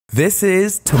This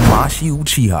is Tamashi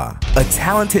Uchiha, a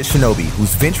talented shinobi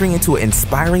who's venturing into an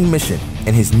inspiring mission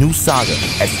in his new saga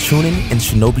as Chunin and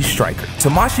Shinobi Striker.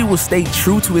 Tamashi will stay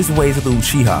true to his ways of the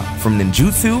Uchiha, from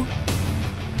ninjutsu,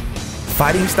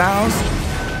 fighting styles,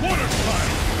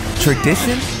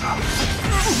 tradition,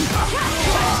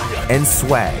 and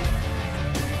swag.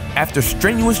 After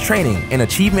strenuous training and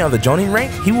achievement of the Jonin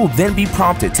rank, he will then be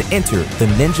prompted to enter the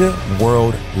Ninja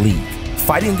World League,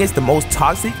 fighting against the most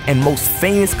toxic and most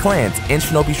famous clans in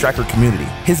Shinobi Striker community.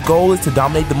 His goal is to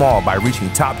dominate them all by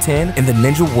reaching top 10 in the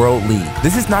Ninja World League.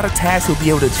 This is not a task he'll be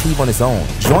able to achieve on his own.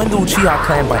 Join the Uchiha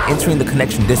clan by entering the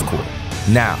Connection Discord.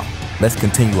 Now, let's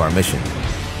continue our mission.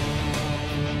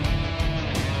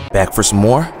 Back for some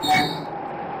more?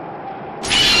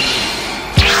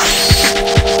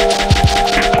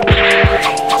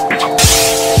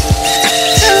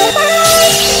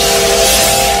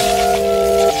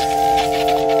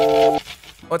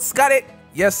 What's got it?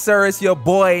 Yes sir, it's your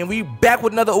boy, and we back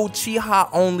with another Uchiha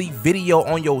Only video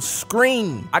on your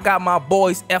screen. I got my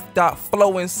boys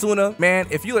F.Flow and Suna. Man,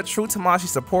 if you're a true Tamashi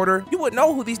supporter, you would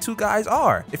know who these two guys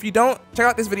are. If you don't, check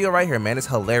out this video right here, man. It's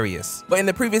hilarious. But in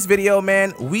the previous video,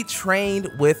 man, we trained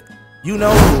with, you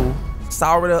know who,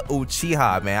 Sarada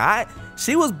Uchiha, man.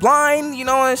 She was blind, you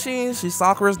know, and she's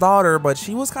Sakura's daughter, but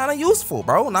she was kind of useful,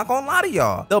 bro. Not gonna lie to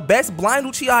y'all. The best blind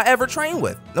Uchiha I ever trained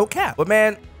with. No cap. But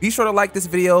man, be sure to like this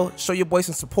video, show your boys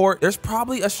some support. There's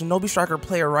probably a Shinobi Striker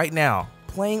player right now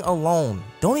playing alone.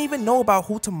 Don't even know about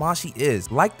who Tamashi is.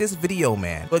 Like this video,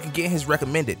 man, so it can get his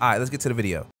recommended. All right, let's get to the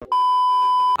video. All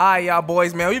right, y'all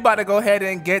boys, man, we about to go ahead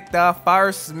and get the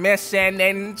first mission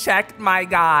in check, my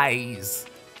guys.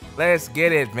 Let's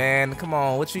get it, man. Come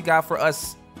on, what you got for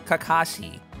us,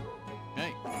 Kakashi?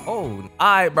 Hey. Oh, all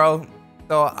right, bro.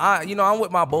 So I'm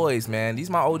with my boys, man.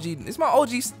 These my OG. It's my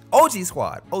OG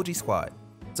squad. OG squad.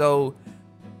 So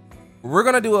we're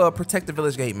gonna do a protect the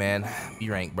village gate, man. B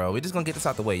rank, bro. We're just gonna get this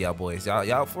out the way, y'all boys. Y'all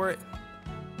up for it?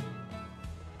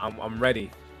 I'm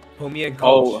ready. Put me in,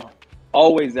 coach. Oh,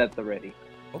 always at the ready.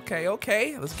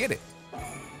 Okay. Let's get it.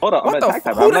 Hold on. What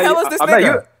the? Who the hell is this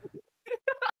nigga?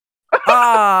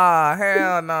 Ah,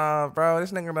 hell nah, bro.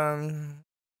 This nigga done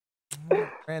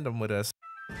random with us.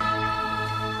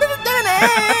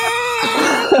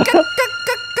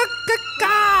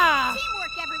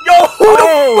 Yo,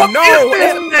 oh no! Who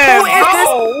is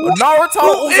this? Naruto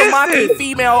Uzumaki this?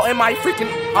 female in my freaking.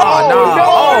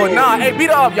 Oh nah! Hey, beat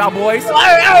her up, y'all boys.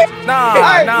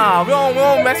 Nah. We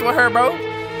don't mess with her, bro.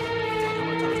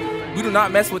 We do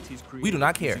not mess with. We do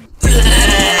not care.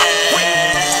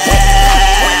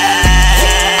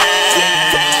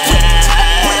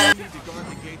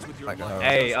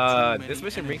 Hey, this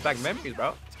mission brings back memories,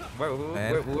 bro. Where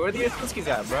are the Suskis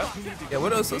at, bro? Yeah, where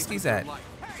those Suskis at?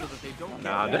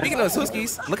 Nah, speaking of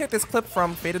Suskis, look at this clip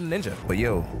from Fate of the Ninja. But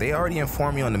yo, they already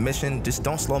informed me on the mission. Just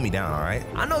don't slow me down, all right?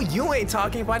 I know you ain't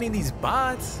talking fighting these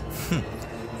bots.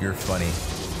 You're funny.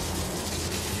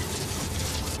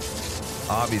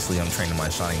 Obviously, I'm training my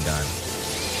Sharingan.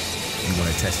 You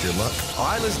want to test your luck? All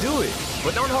right, let's do it.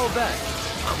 But don't hold back.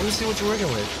 I want to see what you're working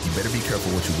with. You better be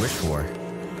careful what you wish for.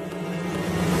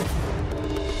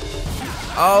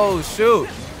 Oh, shoot.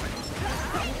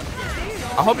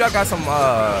 I hope y'all got some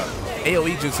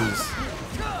AoE jutsus.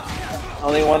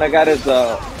 Only one I got is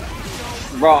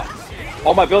raw.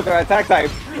 All my builds are attack type.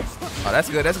 Oh, that's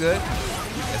good. As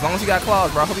long as you got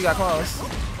claws, bro. I hope you got claws.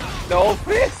 No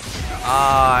fist.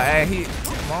 Hey,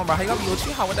 come on, bro. How you gonna be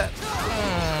Uchiha with that?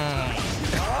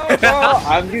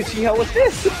 I'm Uchiha with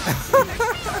this.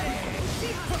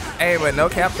 Hey, but no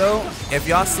cap though. If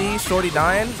y'all see Shorty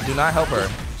dying, do not help her.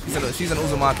 She's an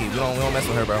Uzumaki. We don't mess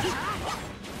with her, bro.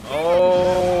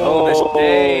 Oh, the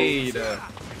shade. The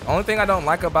only thing I don't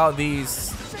like about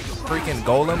these freaking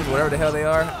golems, whatever the hell they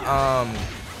are,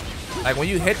 like when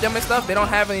you hit them and stuff, they don't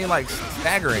have any like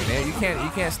staggering, man. You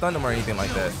can't stun them or anything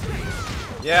like that.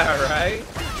 Yeah, right.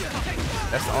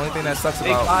 That's the only thing that sucks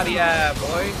Big about. body, yeah,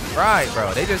 boy. Right,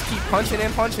 bro. They just keep punching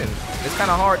and punching. It's kind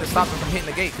of hard to stop them from hitting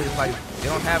the gate because like they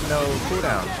don't have no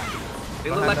cooldown. They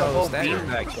look like a whole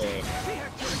beanbag chair.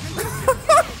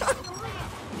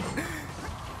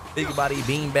 Big body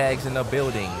beanbags in the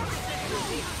building.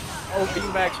 Oh,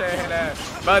 beanbag chair head ass.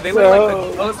 Bro, they look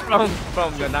like the ghosts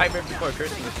from the Nightmare Before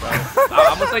Christmas, bro.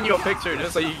 I'm gonna send you a picture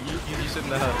just so you should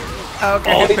know.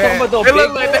 Okay, oh,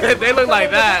 they look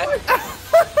like that.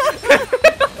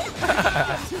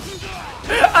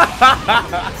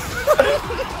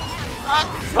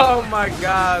 Oh my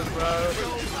god, bro.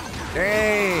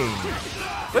 Dang.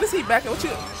 What is he back at? What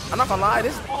you? I'm not gonna lie,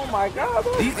 oh my god,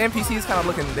 bro. These NPCs kind of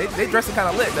looking, they dressing kind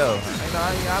of lit though.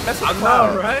 I mess with I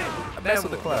know, right? Mess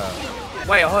with the cloud.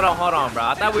 Wait, hold on, bro.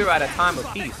 I thought we were at a time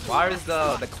of peace. Why is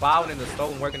the cloud and the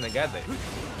stone working together?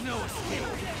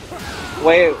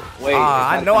 Wait.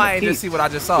 I know I ain't just see what I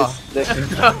just saw. Who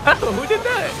did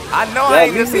that? I know I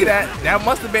ain't just see that. That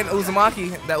must have been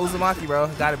Uzumaki. That Uzumaki, bro.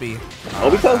 Gotta be.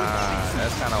 Obito?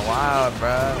 That's kind of wild,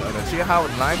 bro. Like Uchiha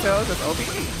with 9 tails? That's OP.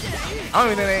 I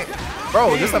don't even think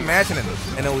bro, just imagine an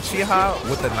Uchiha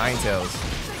with the 9 tails.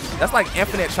 That's like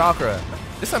infinite chakra.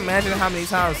 Just imagine how many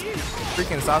times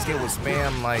freaking Sasuke would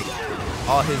spam like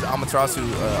all his Amaterasu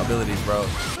abilities, bro.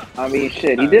 I mean,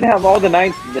 shit. He did have all the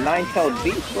 9-tailed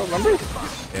beasts, bro. Remember? Yeah,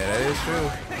 that is true.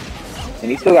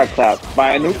 And he still got clapped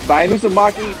by a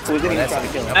Uzumaki who wasn't even trying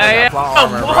to kill him. Hey,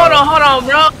 hold on,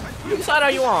 bro. Whose side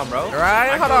are you on, bro?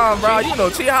 Right? Hold on, bro. You know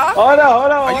Uchiha? Hold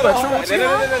on. Are you a true Uchiha?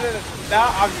 No. Now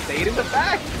I'm stating the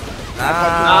fact.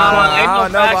 I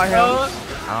don't know about him.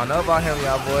 I don't know about him,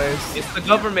 y'all boys. It's the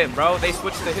government, bro. They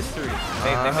switched the history.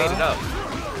 They made it up.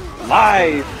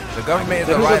 Lies. The government is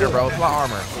the writer, bro. Plot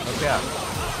armor. Okay.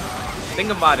 Think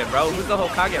about it, bro. Who's the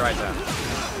Hokage right now?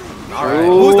 All right.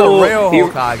 Who's the real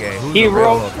Hokage? Who's the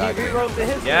real Hokage? He rewrote the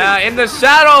history. Yeah, in the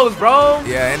shadows, bro.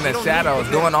 Yeah, in the shadows,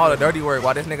 doing all the dirty work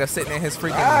while this nigga sitting in his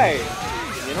freaking. Right.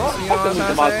 You know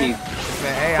what I'm saying?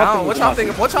 Man, hey, what y'all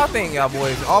think? What y'all think, y'all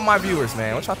boys? All my viewers,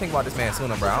 man. What y'all think about this man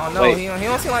Suna, bro? I don't know. He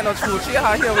don't seem like no true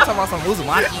Uchiha here. We talking about some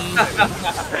Uzumaki.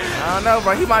 I don't know,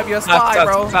 bro. He might be a spy,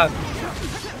 bro.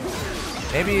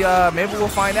 Maybe we'll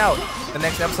find out the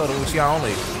next episode of Uchiha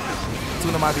Only.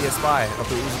 Suna might be a spy of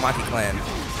the Uzumaki clan.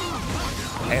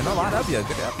 Hey, no lie, that'd be a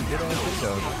good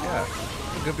video. Yeah.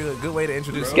 Could be a good way to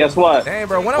introduce him. Guess what? Dang,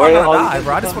 bro, when am I gonna die,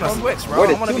 bro? I just want to switch, bro.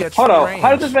 I want to be a true range. How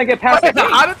did this man get past the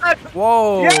How did that?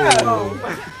 Whoa. Yeah.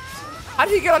 How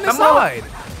did he get on this side?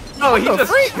 No, he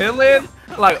just chilling.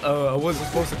 Like, I wasn't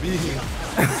supposed to be here.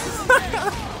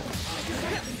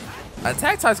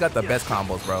 Attack Type's got the best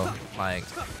combos, bro. Like,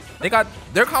 they got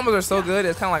their combos are so good.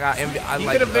 It's kind of like I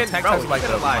like Attack Type's like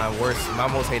my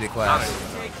most hated class.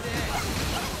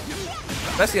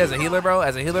 Especially as a healer, bro.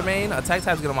 As a healer main, Attack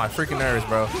Types get on my freaking nerves,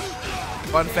 bro.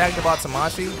 Fun fact about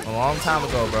Tamashi, a long time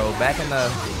ago, bro. Back in the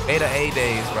Beta A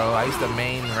days, bro, I used to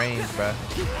main range, bro.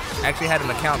 Actually had an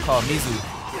account called Mizu.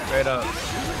 Straight up.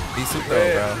 Bisuto,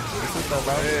 bro. Bisuto,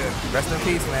 bro. Rest in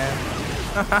peace, man.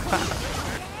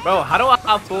 Bro, how do I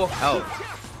have full health?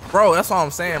 Bro, that's what I'm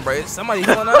saying, bro. Is somebody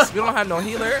healing us? We don't have no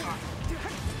healer.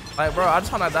 Like, bro, I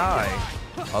just wanna die.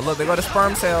 Oh, look, they go to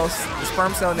sperm cells. The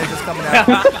sperm cell niggas coming out.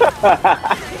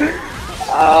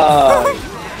 Oh,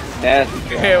 that's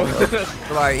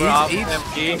like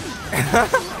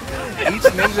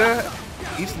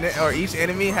each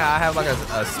enemy, I have like a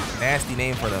nasty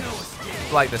name for them.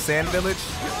 Like the Sand Village,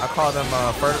 I call them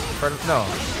Sand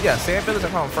Village, I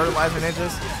call them fertilizer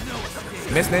ninjas.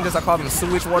 Mist ninjas, I call them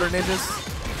sewage water ninjas.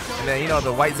 And then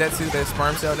the white Zetsu, they're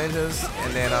sperm cell ninjas.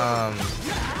 And then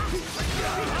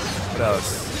what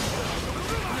else?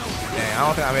 Dang, I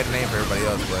don't think I made a name for everybody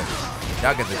else, but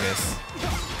y'all get the gist.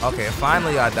 Okay,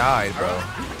 finally I died, bro.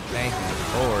 Thank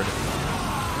you, Lord.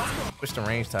 Switch to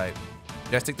range type.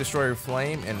 Majestic Destroyer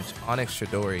Flame and Onyx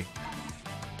Chidori.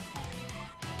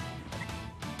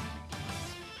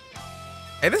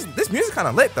 Hey, this music kind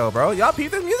of lit though, bro. Y'all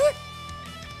peep this music?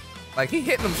 Like he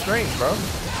hitting them strings, bro.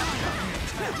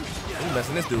 He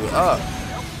messing this dude up.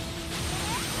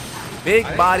 Big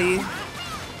body.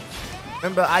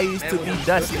 Remember, I used to be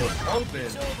Dusty.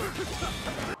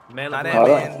 Man, now that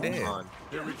man dead.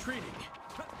 They're retreating.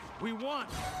 We won.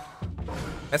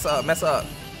 Mess up.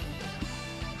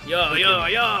 Yo. Yo.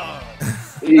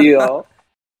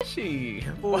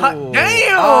 What?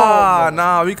 Damn! Ah,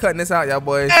 nah, we cutting this out, y'all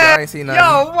boys. Y'all ain't seen nothing.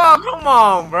 Yo, wow, come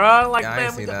on, bro. Like,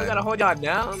 man, we nothing. gotta hold y'all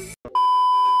down.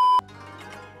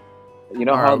 You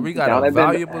know how we got a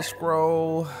valuable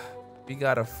scroll. We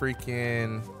got a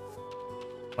freaking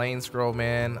plain scroll,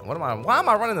 man. Why am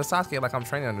I running the Sasuke like I'm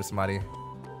training under somebody?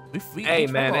 Hey,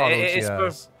 man,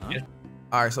 it's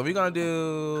all right, so we're gonna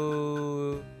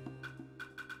do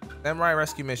Samurai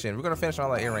Rescue Mission. We're gonna finish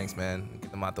all our earrings, man.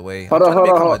 Get them out the way. Hold on.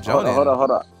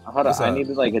 I need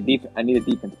like a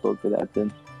defense build for that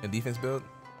then. A defense build?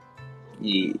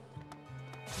 Yeah.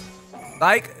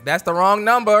 Like, that's the wrong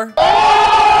number.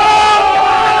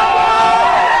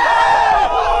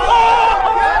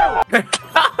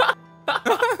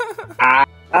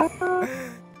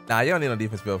 Nah, you don't need no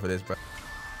defense build for this, bro.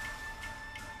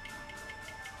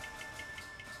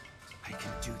 I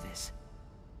can do this.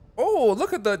 Oh,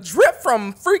 look at the drip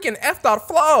from freaking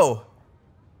F.Flow.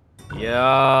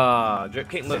 Yeah, drip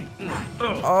can't look.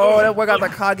 Oh, that boy got the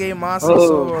Kage Monster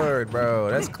sword, bro.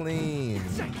 That's clean.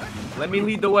 Let me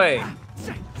lead the way.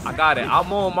 I got it. I'll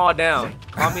mow them all down.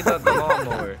 Call me the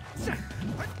lawnmower.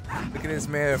 The this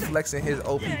man flexing his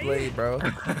OP blade, bro.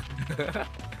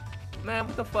 Man,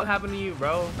 what the fuck happened to you,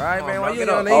 bro? Alright, man, Come why on, you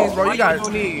bro. on Get up. these, bro? You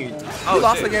got You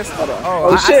lost shit. against.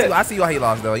 Oh, shit. I see why he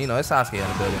lost though. You know, it's Sasuke in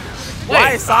the building. Wait,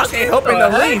 Why is Sasuke helping the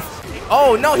leaf?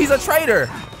 Oh no, he's a traitor.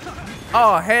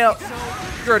 Oh hell,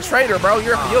 you're a traitor, bro.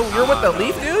 You're with the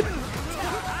leaf, dude.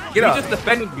 Get We up, just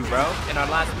defended you, bro, in our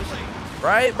last mission.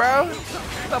 right, bro?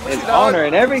 What's up with It's you, dog? honor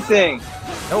and everything.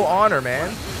 No honor, man.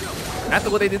 After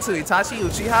what they did to Itachi,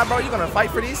 Uchiha, bro, you gonna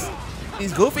fight for these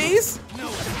goofies?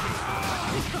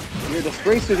 You're a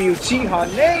disgrace to the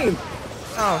Uchiha name.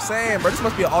 Oh, I'm saying, bro, this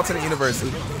must be an alternate universe,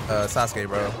 Sasuke,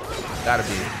 bro. Gotta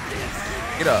be.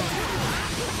 Get up.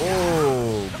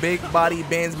 Oh, big body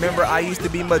bands member. I used to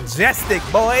be majestic,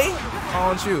 boy.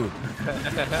 How don't you?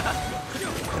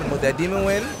 With that demon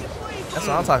win, that's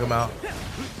what I'm talking about.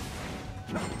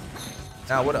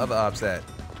 Now, what the other ops at?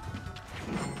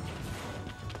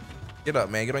 Get up,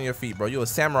 man. Get on your feet, bro. You a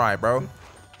samurai, bro.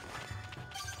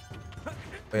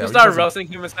 Wait, You started roasting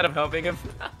him instead of helping him.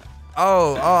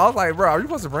 Oh, I was like, bro, are you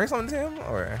supposed to bring something to him?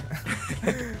 Or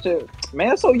Shit.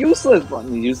 Man, so useless, bro.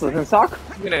 Useless in soccer.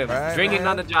 Look at him, Right, drinking man.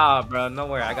 on the job, bro. No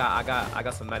worry, I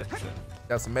got some medicine.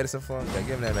 got some medicine for him? Yeah, give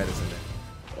him that medicine. Then.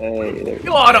 Hey, there you You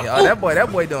go. ought Hey, oh, to,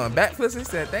 that boy doing backflips. He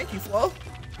said, "Thank you, Flo."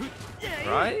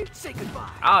 right?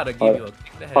 I ought to give you a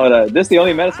kick to the head. Hold on. This is the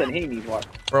only medicine he needs. Watch.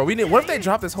 Bro, we need. What if they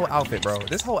drop this whole outfit, bro?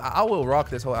 I will rock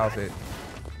this whole outfit.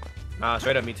 Nah,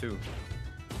 straight up, me too.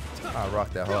 I'll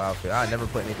rock that whole outfit. I never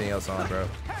put anything else on, bro.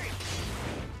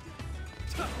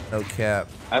 No cap.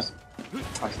 I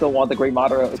still want the Great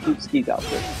Madara Skeet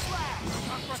outfit.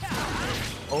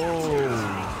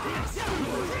 Oh.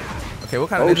 Okay, what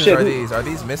kind of Oh, ninjas shit, are who- these? Are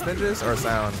these mist ninjas or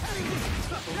sound?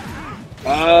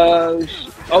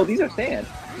 Oh, these are sand.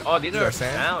 Oh, these You are are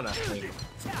saying? down, I think.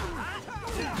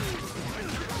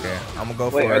 Okay, I'm gonna go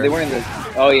Wait, for are it. they wearing this?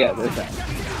 Oh yeah, they're sand.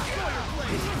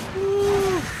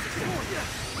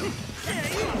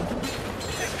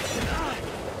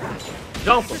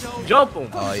 Jump him, jump him.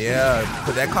 Oh yeah,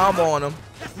 put that combo on him.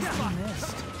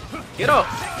 Get up,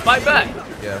 fight back.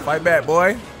 Yeah, fight back,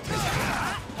 boy.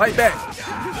 Fight back.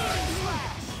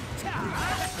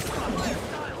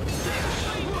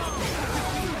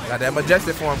 Got that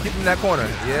majestic for him. Keep him in that corner.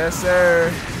 Yes, sir.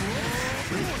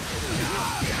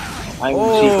 I'm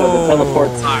Oh. Chico, the teleport.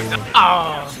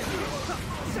 Oh,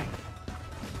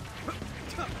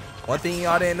 One thing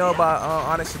y'all didn't know about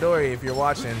Onyx Chidori, if you're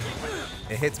watching,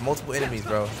 it hits multiple enemies,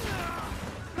 bro.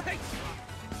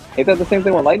 Ain't that the same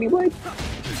thing with Lightning Blade?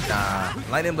 Nah,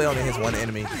 Lightning Blade only hits one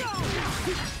enemy.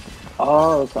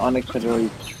 Oh, it's the Onyx Chidori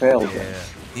trail. Yeah,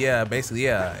 yeah, basically,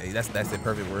 yeah. That's the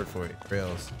perfect word for it.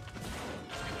 Trails.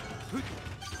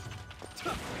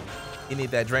 You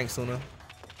need that drink sooner.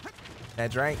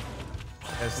 That drink.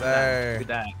 Yes, sir.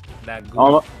 that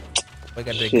good. We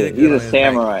got the Shit, good he's on a his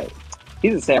samurai.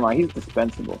 He's a samurai. He's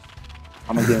dispensable.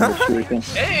 I'm gonna give him the shuriken.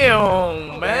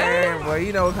 Damn, man. Man, boy,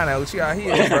 you know what kind of Uchiha he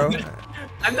is, bro.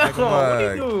 I know. Like a What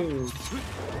mug. you do?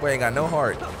 Boy ain't got no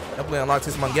heart. That boy unlocked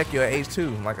his Mangekyo at age 2,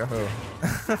 like a hoe.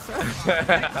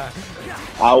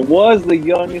 I was the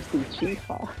youngest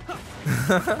Uchiha.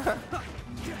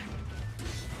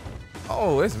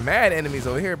 Oh, it's mad enemies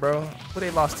over here, bro. Who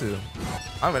they lost to?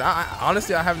 I mean, I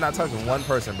honestly, I have not talked to one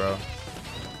person, bro.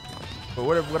 But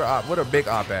what a big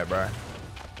op at, bro.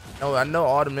 No, I know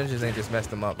all the ninjas ain't just messed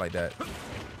them up like that.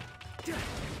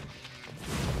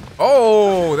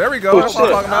 Oh, there we go. That's what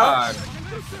I'm talking about.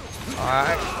 All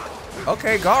right.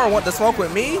 Okay, Gar want to smoke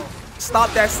with me.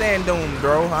 Stop that sand dune,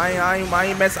 bro. I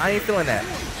ain't feeling that.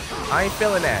 I ain't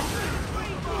feeling that.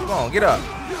 Come on, get up.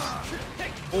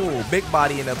 Ooh, big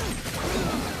body in the.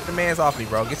 Get your mans off me,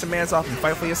 bro. Get your mans off me.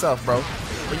 Fight for yourself, bro.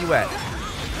 Where you at?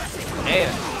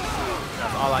 Damn.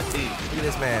 That's all I see. Look at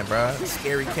this man, bro.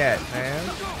 Scary cat, man.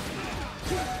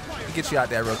 Let me get you out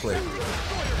there real quick.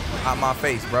 Out my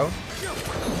face, bro.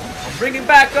 Bring him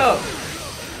back up.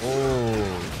 Ooh.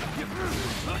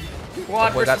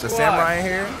 Squad Boy, got the versus samurai in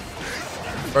here.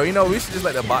 Bro, you know, we should just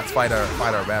let the bots fight our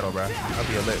battle, bro.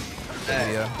 That'll be a lit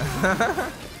video.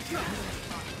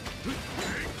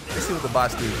 Let's see what the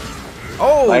bots do.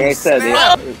 Oh, Like I said,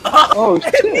 snap. oh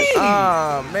shit.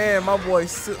 Ah, man, my boy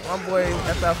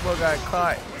FF4 got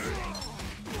caught.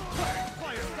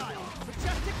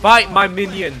 Fight my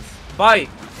minions. Fight.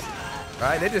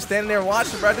 Right, they just standing there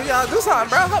watching, bro. Do y'all do something,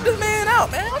 bro? Help this man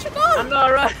out, man. What you doing? I'm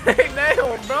not right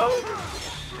now, bro.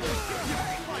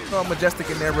 Throw Majestic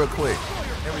in there real quick.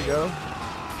 There we go.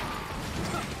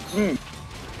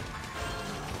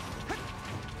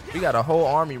 We got a whole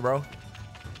army, bro.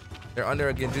 They're under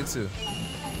a Genjutsu.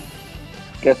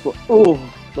 Guess what? Ooh,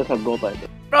 look how gold I did.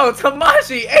 Bro,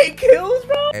 Tamashi, 8 kills,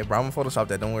 bro. Hey, bro, I'm gonna Photoshop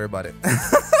that. Don't worry about it.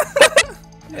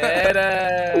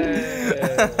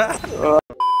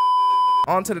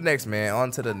 On to the next, man.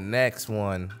 On to the next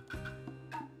one.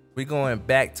 We going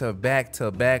back to back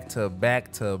to back to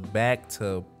back to back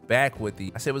to back with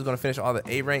the. I said we was gonna finish all the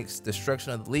A ranks.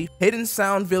 Destruction of the Leaf. Hidden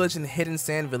Sound Village and Hidden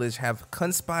Sand Village have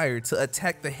conspired to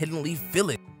attack the Hidden Leaf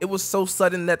Village. It was so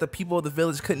sudden that the people of the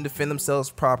village couldn't defend themselves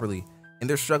properly, and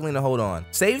they're struggling to hold on.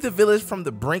 Save the village from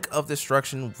the brink of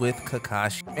destruction with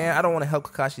Kakashi. Man, I don't want to help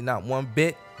Kakashi not one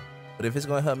bit, but if it's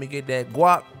gonna help me get that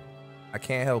guap, I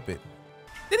can't help it.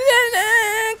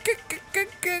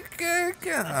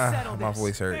 My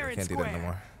voice hurt. I can't do that no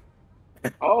more.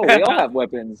 Oh, we all have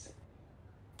weapons.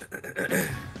 I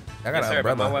got an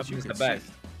umbrella. My weapon's the best.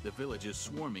 The village is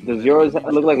swarming. Does yours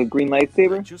look like a green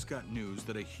lightsaber? I just got news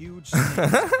that a huge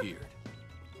snake appeared.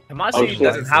 Tamashi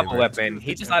doesn't have a weapon.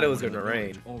 He just thought it was gonna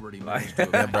rain.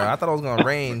 Yeah, bro. I thought it was gonna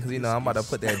rain because, you know, I'm about to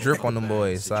put that drip on them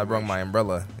boys. So I brought my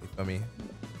umbrella. You feel me?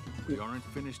 We aren't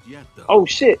finished yet, though. Oh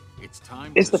shit! It's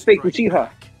time. It's the fake Uchiha.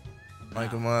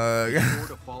 Like a mug.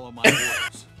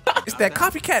 It's It's that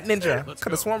copycat ninja.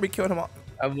 Could have sworn we killed him all.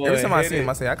 Every time I see him,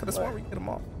 I say I could have sworn we killed him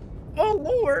all. Oh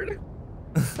Lord!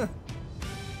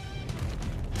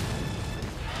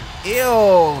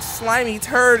 Ew, slimy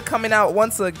turd coming out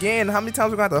once again. How many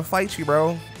times we gonna have to fight you,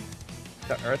 bro?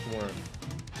 The earthworm.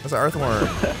 That's an earthworm.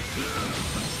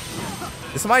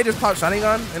 Did somebody just pop shiny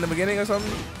gun in the beginning or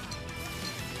something?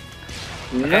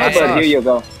 No, but here you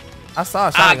go. I saw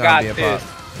a shiny gun being this.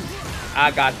 popped.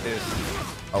 I got this.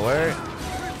 Oh, word?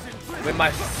 With my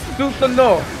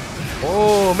Sutano.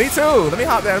 Oh, me too. Let me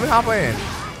hop there. Let me hop in.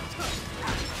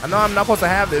 I know I'm not supposed to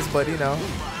have this, but you know,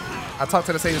 I talked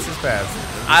to the Satan Six Pass.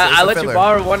 I let you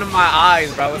borrow one of my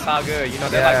eyes, bro. It's all good. You know,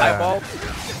 they're like light bulbs.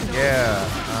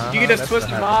 Yeah. You can just twist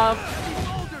them off,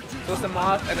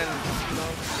 and then,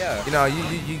 you know,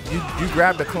 yeah. You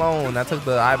grabbed the clone. I took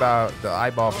the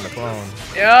eyeball from the clone.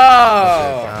 Yo!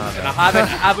 And I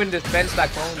haven't dispensed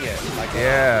that clone yet. Like,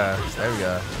 yeah. There we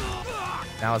go.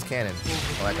 Now it's canon.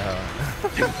 I like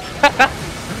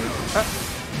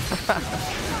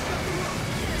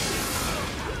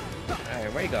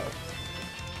Alright, where you go?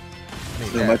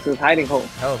 Too much is hiding hole.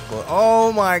 Health, boy.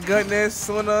 Oh my goodness,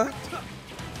 Suna.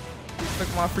 Took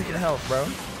my freaking health, bro.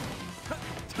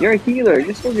 You're a healer.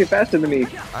 You're supposed to be faster than me.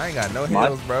 I ain't got no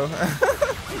heals, bro.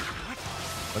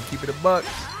 Let's keep it a buck.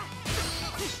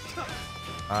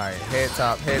 Alright, head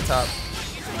top, head top.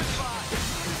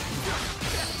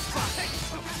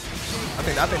 I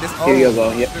think this. Oh. Here you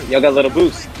go. Y'all got a little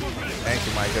boost. Thank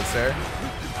you, my good sir.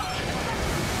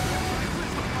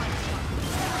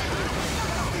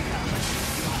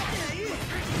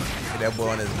 Get that boy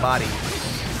on his body.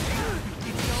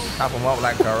 Chop him up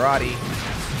like karate.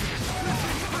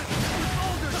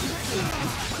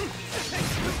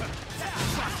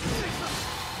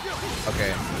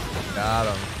 Okay, got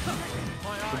him.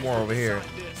 Two more over here.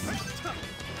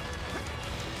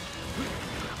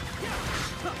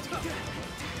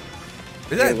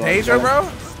 Is that Deja, bro?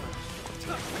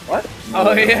 What?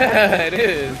 Oh yeah, it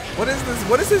is. What is this?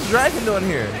 What is this dragon doing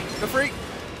here? The freak?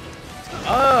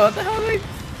 Oh, what the hell?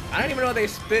 I don't even know they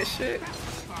spit shit.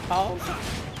 How?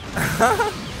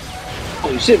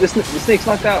 Holy shit! The snake's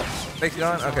knocked out. Snake's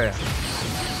gone? Okay.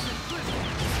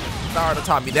 Sorry to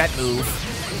taught me that move.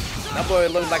 That boy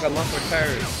looks like a lump of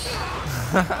turds.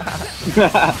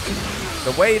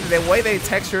 The way they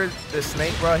textured the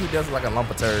snake, bro, he does look like a lump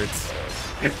of turds.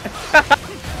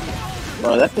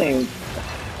 Bro, that thing.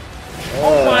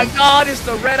 Oh my god, it's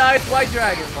the red eyes white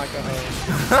dragon. My god.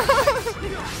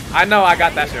 I know I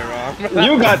got that shit wrong.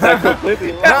 You got that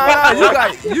completely wrong.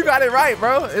 No, you got it right,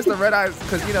 bro. It's the red eyes,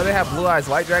 because you know they have blue eyes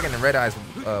white dragon and red eyes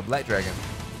black dragon.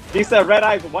 He said red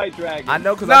eyes white dragon. I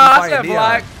know, because I said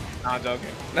black. No, I'm joking.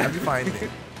 I be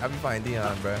fighting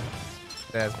Dion, bro.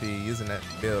 That's be using that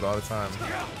build all the time.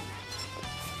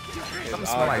 Something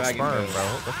smell like sperm, bro.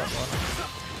 What the fuck?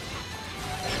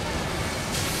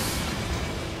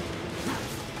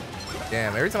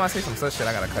 Damn, every time I say some such shit,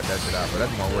 I gotta cut that shit out, but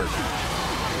that's more work.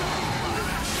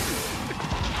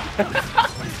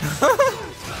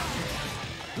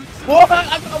 What?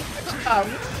 I got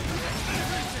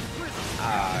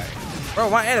Alright. Bro,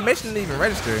 my animation didn't even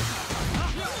register.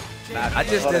 I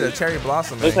just did a cherry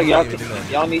blossom. Looks like y'all need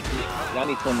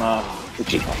some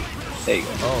Uchiha. There you go.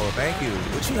 Oh, thank you.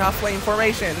 Uchiha flame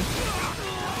formation.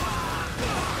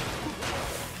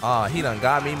 Ah, he done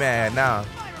got me mad now.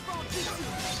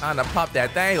 Time to pop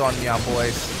that thing on me, y'all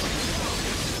boys.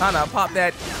 Time to pop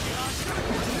that.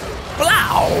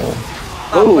 Blow!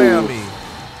 Stop playing with me.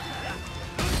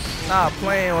 Stop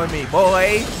playing with me,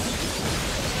 boy.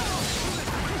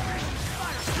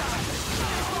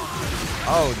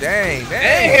 Oh, dang.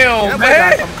 Damn, That boy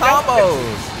man. got some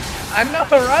combos. I know,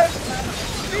 right?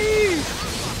 Jeez.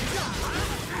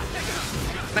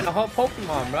 Man, the whole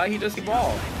Pokemon, bro. He just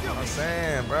evolved. I'm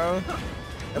saying, bro.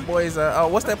 That boy's oh,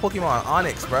 what's that Pokemon?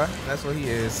 Onyx, bro. That's what he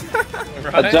is.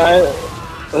 Right? A giant.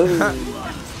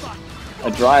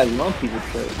 A dry monkey would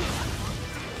say.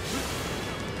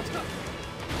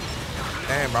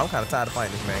 Damn, bro. I'm kind of tired of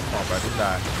fighting this man. Come on, bro. Just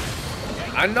die.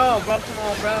 I know, bro. Come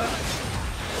on, bro.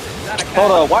 Not a cat.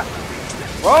 Hold on, what?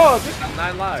 Bro, this Got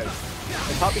 9 lives.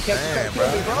 the copycat Damn, just got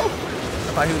killed me, bro.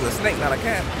 I thought he was a snake, not a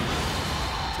cat.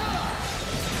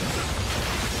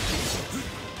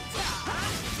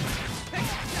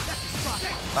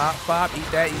 Pop,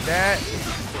 eat that.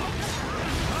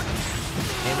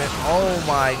 Amen. Oh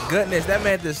my goodness, that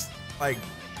man just like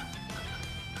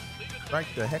strike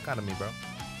the heck out of me, bro.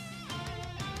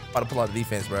 About to pull out the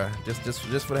defense, bro. Just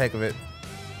for the heck of it.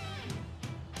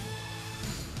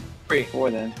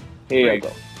 Before then, here you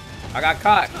go. I got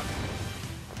caught.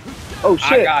 Oh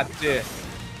shit! I got this.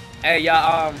 Hey,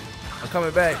 y'all. I'm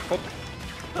coming back. Put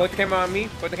the camera on me.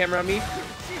 Put the camera on me.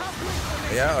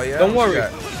 Yeah, oh yeah. Don't What you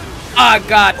worry. got? I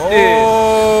got this.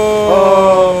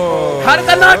 Oh. How did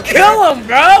I not kill him,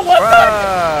 bro? What the?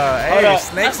 Hey, up.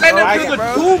 snakes Send him are to the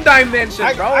bro. Doom Dimension,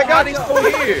 bro. I got it. Still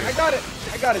here. I got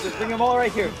it. Just bring them all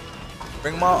right here.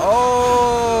 Bring them all.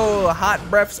 Oh, hot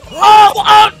breaths.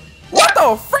 Oh, What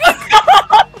the frick?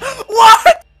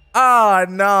 What? Ah,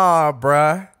 nah,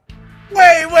 bruh.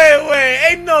 wait.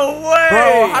 Ain't no way.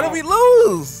 Bro, how did we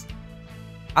lose?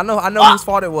 I know whose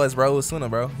fault it was, bro. It was Suna,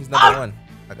 bro. He's number one.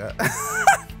 I got.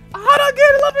 How'd I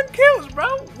get 11 kills,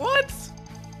 bro? What?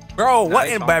 Bro, what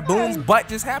Nice. in Baboon's butt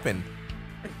just happened?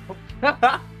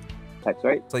 That's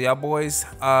right. So y'all boys,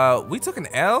 we took an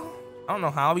L. I don't know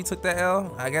how we took that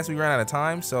L. I guess we ran out of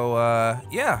time. So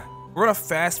yeah, we're gonna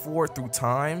fast forward through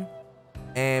time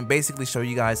and basically show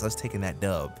you guys us taking that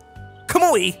dub. Come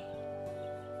on, E.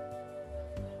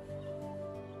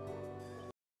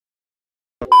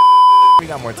 We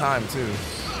got more time too.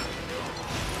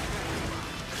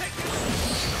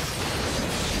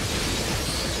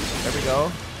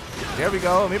 There we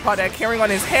go. Let me pop that carrying on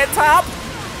his head top.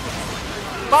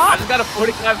 I just got a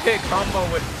 45 hit combo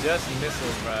with just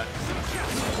missiles, bro.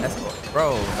 That's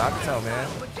bro, Nagato, man.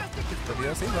 The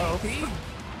DLC, bro, OP.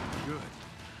 Good.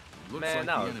 Looks Man, like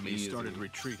that the was enemy easy. started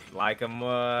retreating. Like a Thanks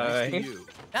mud. to you.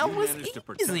 That You was managed to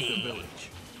protect easy. the village.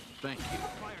 Thank you.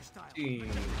 Jeez.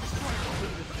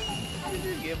 Did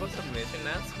you give us a mission?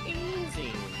 That's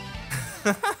easy.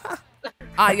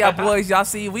 Alright, y'all boys, y'all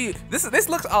see this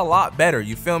looks a lot better,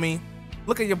 you feel me?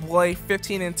 Look at your boy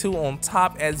 15-2 on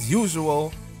top as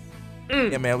usual.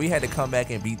 Yeah, man, we had to come back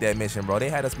and beat that mission, bro. They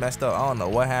had us messed up. I don't know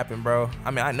what happened, bro.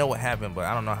 I mean, I know what happened, but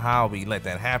I don't know how we let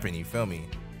that happen, you feel me?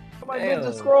 Where are my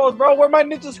ninja scrolls, bro? Where are my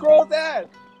ninja scrolls at?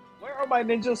 Where are my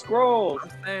ninja scrolls?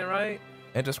 I'm saying, right?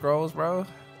 Ninja Scrolls, bro.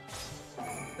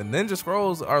 The Ninja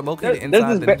Scrolls are located This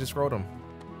inside is the Ninja Scrotum.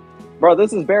 Bro,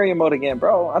 this is barrier mode again,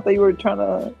 bro. I thought you were trying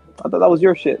to. I thought that was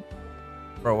your shit.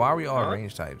 Bro, why are we all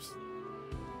range types?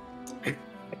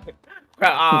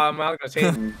 I'm not gonna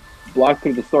change. Block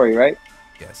through the story, right?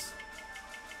 Yes.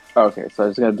 Okay, so I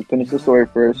just gotta finish the story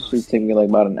first. It's taking me like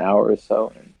about an hour or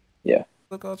so. And yeah.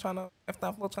 Look, I'm trying to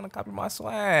copy my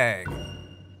swag.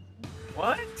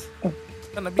 What?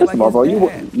 Gonna be First like of all, bro, his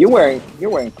dad. you're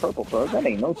wearing purple, bro. That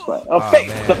ain't no sweat. Oh, fake,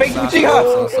 man. the fake Sasuke,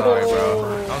 Uchiha. I'm so sorry,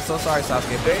 bro. I'm so sorry,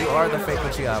 Sasuke, but you are the fake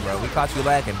Uchiha, bro. We caught you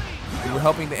lacking. You were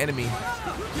helping the enemy.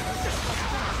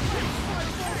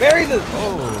 Bury this.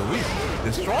 Oh, we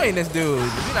destroying this dude.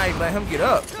 We not even let him get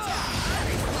up.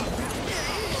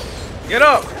 Get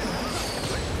up!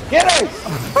 Get him.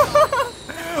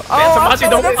 Man, Tamashi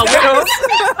don't want to win us.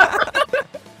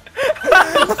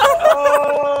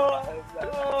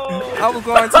 I was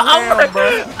going too ham,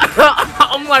 bro.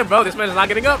 I'm like, bro, this man is not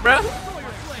getting up, bro.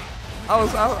 I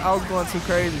was going too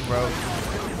crazy, bro.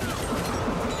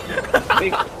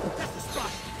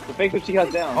 The fake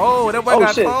Uchiha's down. Oh, that boy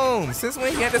got shit. cloned. Since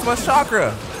when he had this much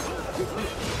chakra?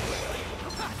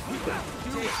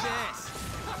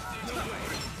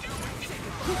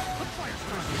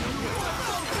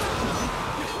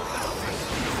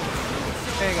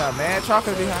 They ain't got mad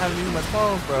chakra behind having these much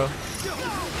clones, bro.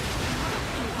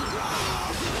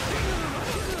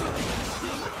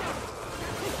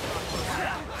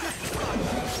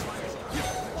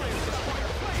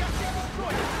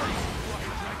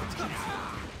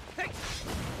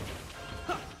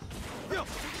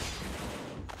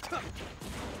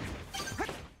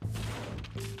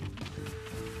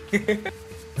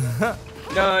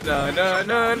 No.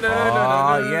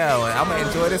 Oh yeah, well, I'm gonna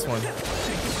enjoy this one.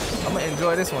 I'm gonna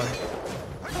enjoy this one.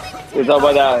 It's all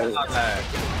about that.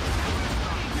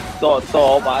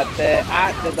 todo bate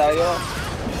antes de yo.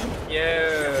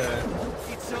 Yeah.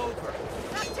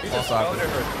 Oh,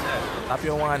 soccer. Stop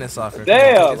your whining, soccer.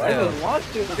 Damn, Come on, I take his just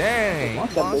launched you. L. Dang,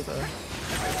 Launched you that monster. bitch.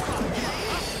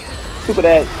 Stupid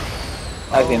ass.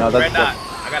 Actually, no, Red that's dot.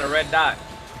 I got a red dot.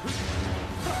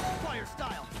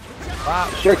 Wow.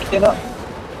 sure king up.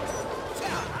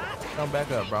 Come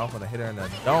back up, bro. I'm gonna hit her in the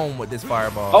dome with this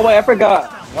fireball. Oh wait, I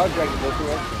forgot. Water dragon go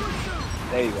through it.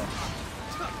 There you go.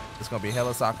 It's gonna be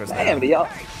hella soccer Damn, style. y'all.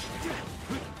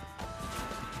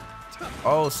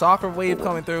 Oh, soccer wave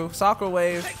coming through. Soccer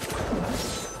wave.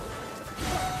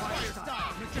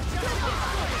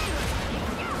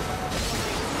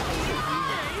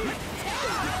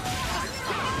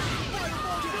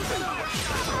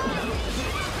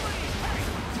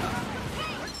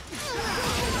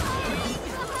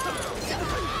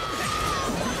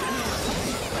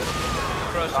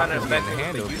 Trying to Soccer's back getting the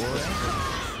handled, handle, boy.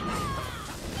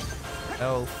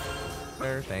 Health,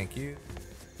 sir, thank you.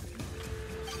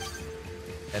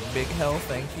 And big health,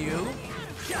 thank you.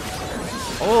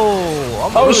 Oh,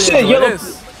 I'm Oh really shit, enjoying yellow,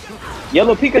 this.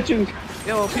 yellow Pikachu.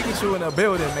 Yellow Pikachu in the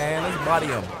building, man. Let's body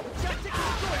him.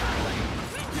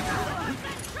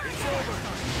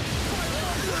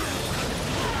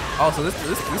 Oh, so this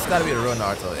gotta be the real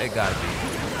Naruto. It gotta be.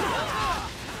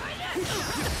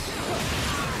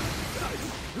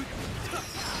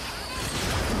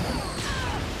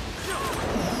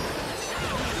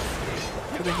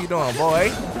 What think you doing, boy?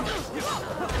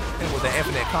 Hit with the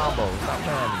infinite combo. Stop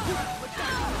playing me.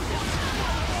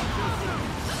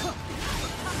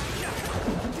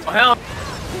 Oh, hell.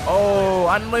 Oh,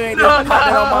 I know you ain't just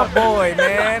popping on my boy,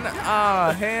 man.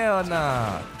 Ah, hell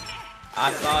nah.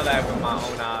 I saw that with my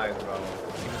own eyes, bro.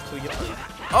 He was too young.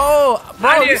 Oh,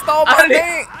 bro, you stole my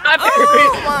thing.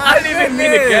 I didn't even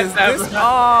mean to get that. This, Bro.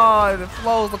 oh, the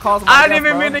flows the cause of my I didn't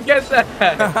death, even bro. mean to get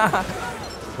that.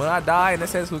 When I die and it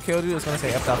says who killed you, it's gonna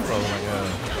say F-Top Flow.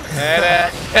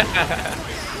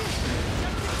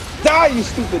 Die, you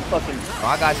stupid fucking. Oh,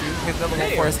 I got you. Hit the other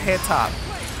one for his head top.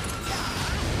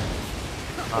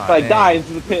 It's like die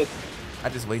into the pit. I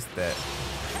just wasted that.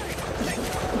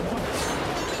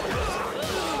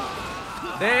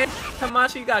 Then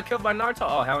Tamashi got killed by Naruto.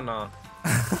 Oh hell no.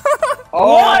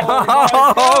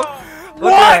 Oh,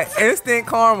 Look at that. Instant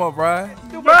karma, bruh.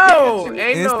 Bro,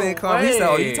 ain't Instant no karma. He way. said,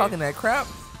 oh, you talking that crap?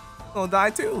 You gonna die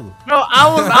too. Bro,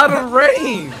 I was out of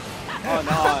range. oh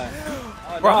no.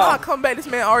 Oh, Bro, no. how I come back? This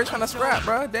man already trying to scrap,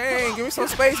 bro. Dang, give me some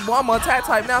space, boy. I'm gonna attack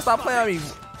type now. Stop playing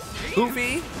with me,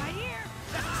 Goofy.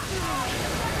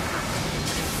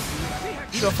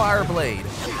 Eat a fire blade.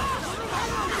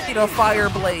 Eat a fire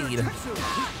blade.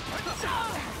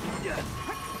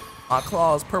 My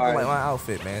claws purple like my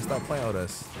outfit, man. Stop playing with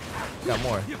us. Got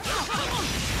more.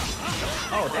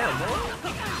 Oh damn, bro.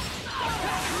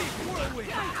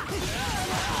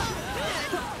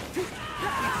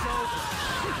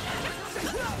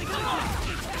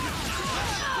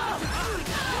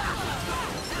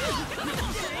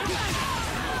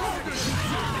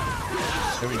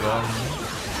 Here we go.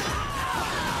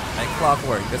 Like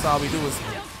clockwork. That's all we do is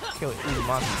kill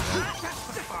Uzumaki, man.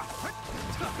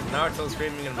 Naruto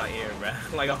screaming in my ear, bro.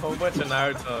 Like a whole bunch of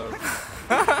Naruto.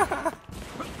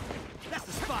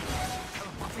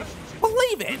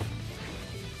 Believe it.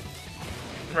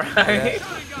 Right?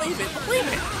 Yeah. Believe it. Believe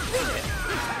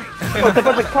it. What the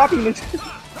fuck, the copy ninja?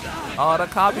 Oh, the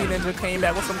copy ninja came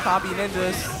back with some copy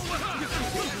ninjas.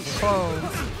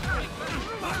 Clones.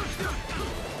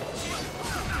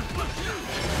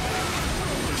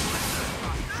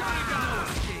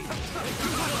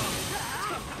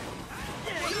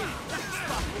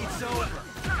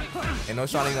 Ain't no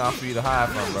Sharingan for you to hide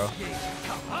from, bro.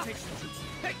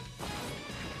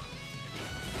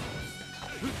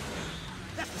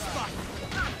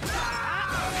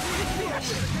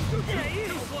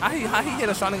 How he hit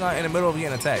a Sharingan in the middle of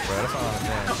getting attacked, bro? That's all I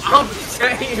understand. I'm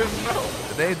saying,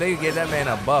 bro. They give that man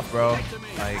a buff, bro.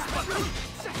 Like,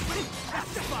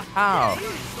 how?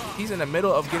 He's in the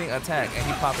middle of getting attacked and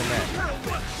he popping that.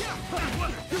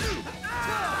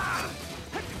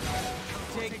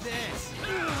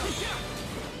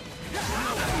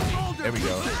 There we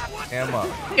go. Ham up.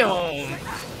 Yo.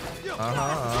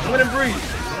 Uh-huh. Don't let him breathe.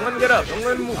 Don't let him get up. Don't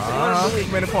let him move. Don't let him Keep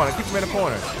him in the corner. Keep him in the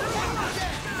corner.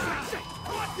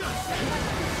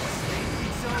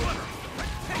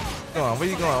 Where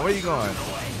you going? Where you going?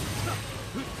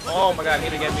 Oh my god, he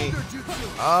didn't get me.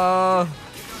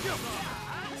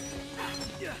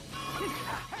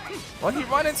 What he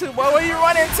running to, boy? Where you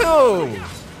running to?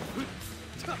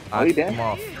 Oh, he dead? Come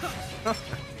off. Oh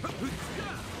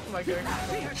my god.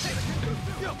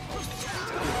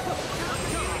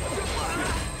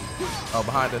 Oh,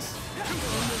 behind us.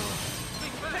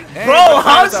 Dang, Bro,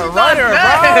 how that's is a he not runner,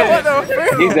 dead? bro? What the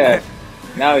frick? He's dead.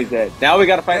 Now he's dead. Now we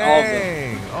gotta fight all of them.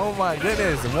 Dang. Oh my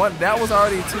goodness. That was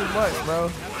already too much, bro.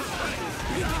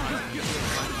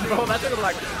 Bro, that took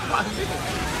like 5 minutes.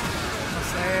 I'm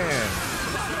saying.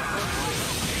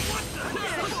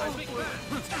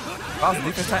 If I was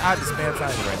defense tight, I'd just spam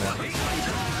time right now.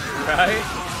 Right?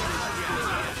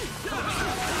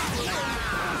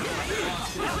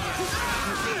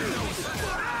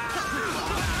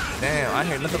 Damn, I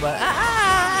hear nothing but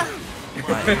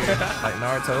like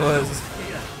Naruto was.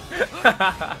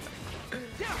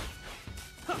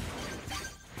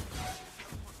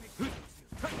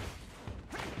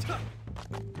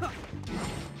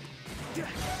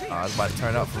 Oh, I was about to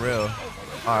turn up for real.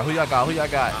 Alright, who y'all got? Who y'all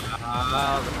got?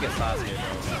 Let's get Sasuke,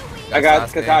 bro. I got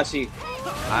Sasuke. Kakashi.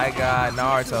 I got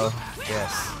Naruto.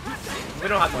 Yes. We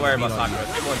don't have to worry about Sakura.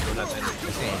 She won't do nothing.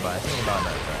 She ain't about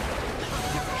nothing.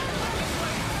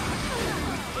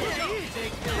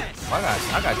 Oh,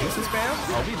 I got Justus spam.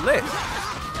 Oh, we lit.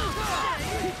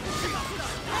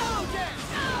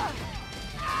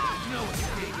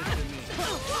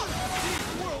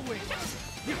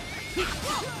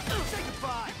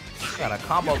 Got a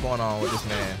combo going on with this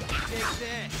man.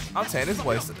 I'm saying this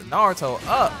boy Naruto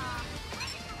up.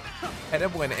 Hey,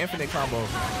 that boy in the infinite combo.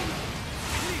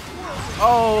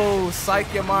 Oh,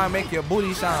 psych your mind, make your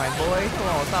booty shine, boy. Come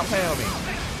on, stop playing with me.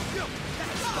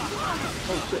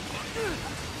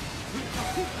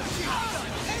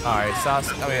 Alright,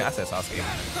 Sasuke. I mean, I said Sasuke.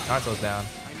 Naruto's down.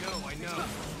 I know.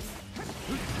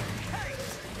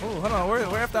 Oh, hold on.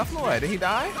 Where F that Floyd? Did he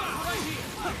die?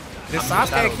 Did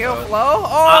Sasuke kill Flo?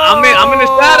 Oh, I'm in the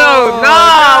shadows.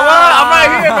 Nah, what? I'm right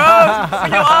here, bro.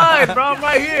 In your eyes, bro. I'm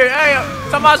right here. Hey,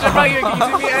 Tamashi right here. Can you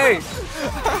see me? Hey.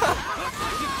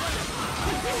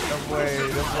 That boy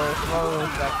Flo,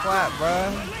 that clap, bro.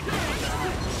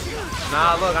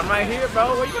 Nah, look, I'm right here,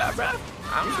 bro. Where you at, bro?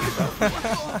 I'm here, bro.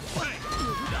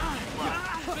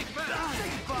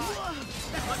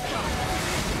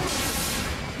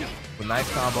 Nice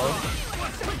combo.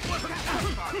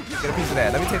 Get a piece of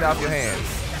that. Let me take that off your hands.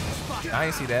 I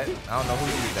ain't see that. I don't know who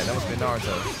used that. That must have been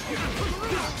Naruto.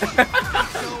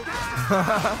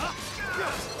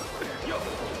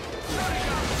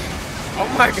 Oh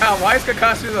my god, why is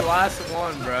Kakashi the last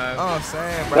one, bro? Oh, I'm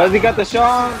saying, bro. Does he got the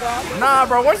Sean? Nah,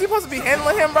 bro. Where's he supposed to be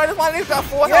handling him, bro? This one nigga's got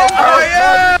 4 Oh health.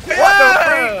 yeah! What the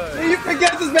freak? You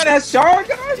forget this man has Sean,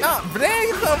 guys? Nah, but dang,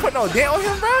 you couldn't put no dent on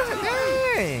him, bro.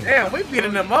 Dang. Damn, we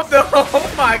beating him up though.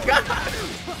 Oh my god.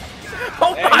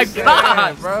 Oh my Damn,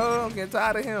 god. bro. I'm getting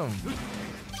tired of him.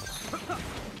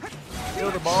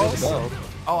 Kill the balls. Oh,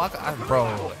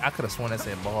 bro, I could have sworn that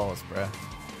said balls, bro.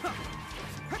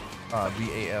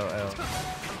 B-A-L-L.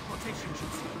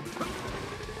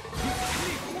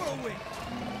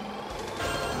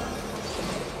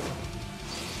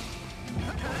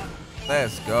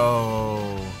 Let's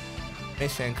go.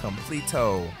 Mission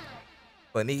completo.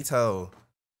 Bonito.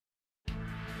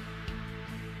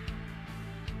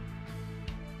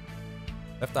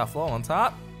 Left our floor on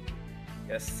top.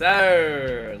 Yes,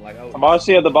 sir. Like, oh.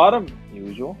 Tamashi at the bottom,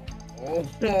 usual. Oh.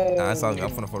 Nah, it's all good. I'm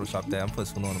finna Photoshop that. I'm putting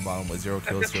Sulu on the bottom with 0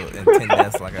 kills and 10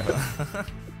 deaths like I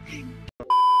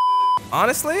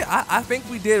Honestly, I think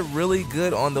we did really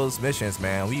good on those missions,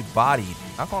 man. We bodied.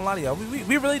 Not gonna lie to y'all.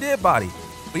 We really did body.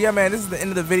 But yeah, man, this is the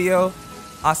end of the video.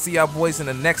 I'll see y'all boys in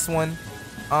the next one.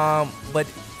 But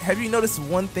have you noticed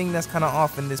one thing that's kind of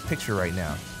off in this picture right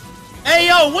now? Hey,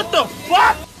 yo, what the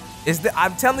fuck?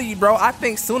 I'm telling you, bro, I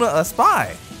think Suna a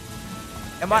spy.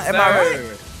 Am I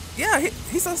right? Yeah,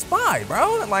 he's a spy,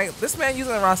 bro. Like, this man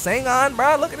using Rasengan,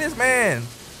 bro. Look at this man.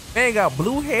 Man got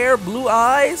blue hair, blue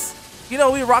eyes. You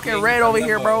know, we rocking red over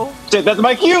here, bro. Shit, that's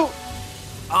my cue.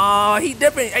 He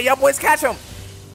dipping. Hey, y'all boys catch him.